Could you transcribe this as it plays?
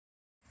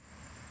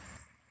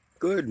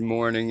Good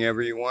morning,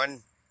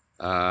 everyone.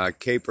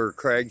 Caper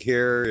Craig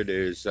here. It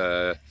is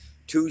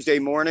Tuesday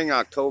morning,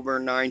 October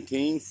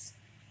 19th.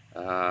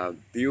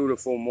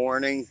 Beautiful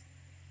morning.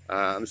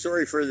 I'm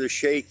sorry for the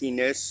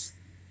shakiness.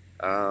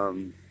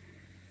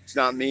 It's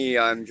not me.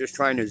 I'm just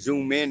trying to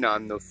zoom in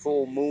on the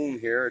full moon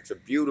here. It's a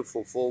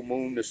beautiful full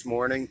moon this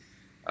morning.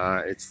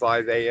 It's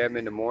 5 a.m.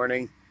 in the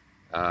morning.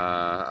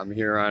 I'm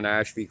here on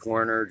Ashby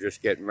Corner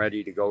just getting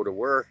ready to go to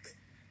work.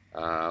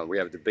 We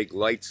have the big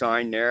light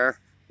sign there,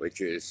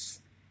 which is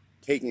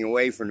taking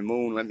away from the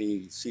moon. Let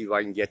me see if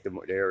I can get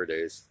there it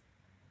is.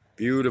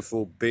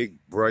 Beautiful, big,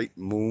 bright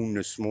moon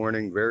this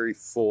morning. Very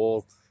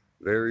full,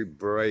 very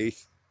bright.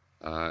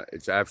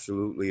 It's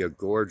absolutely a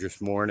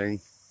gorgeous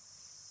morning.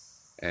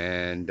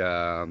 And,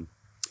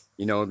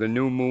 you know, the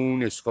new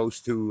moon is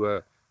supposed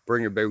to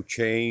bring about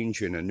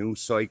change and a new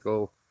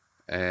cycle.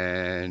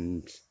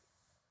 And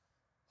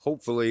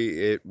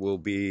hopefully it will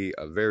be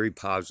a very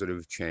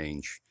positive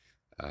change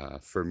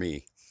for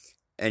me.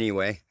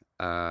 Anyway,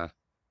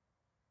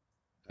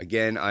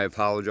 again, I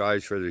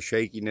apologize for the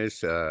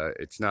shakiness.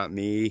 It's not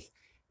me.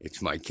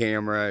 It's my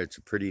camera. It's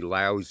a pretty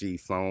lousy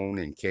phone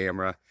and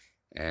camera.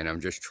 And I'm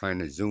just trying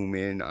to zoom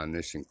in on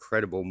this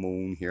incredible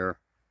moon here.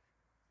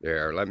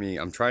 There,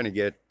 I'm trying to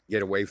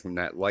get away from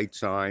that light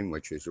sign,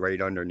 which is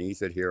right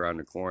underneath it here on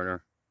the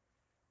corner.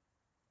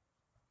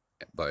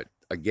 But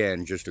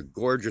again, just a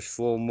gorgeous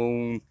full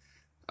moon.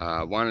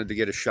 Wanted to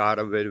get a shot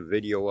of it, a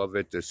video of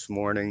it this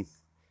morning.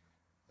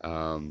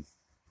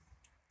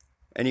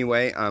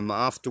 Anyway, I'm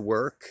off to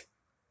work.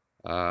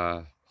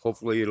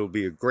 Hopefully it'll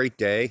be a great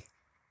day.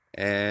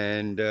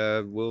 And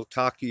we'll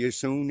talk to you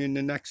soon in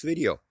the next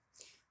video.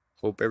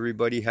 Hope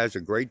everybody has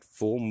a great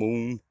full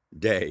moon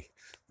day.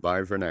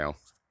 Bye for now.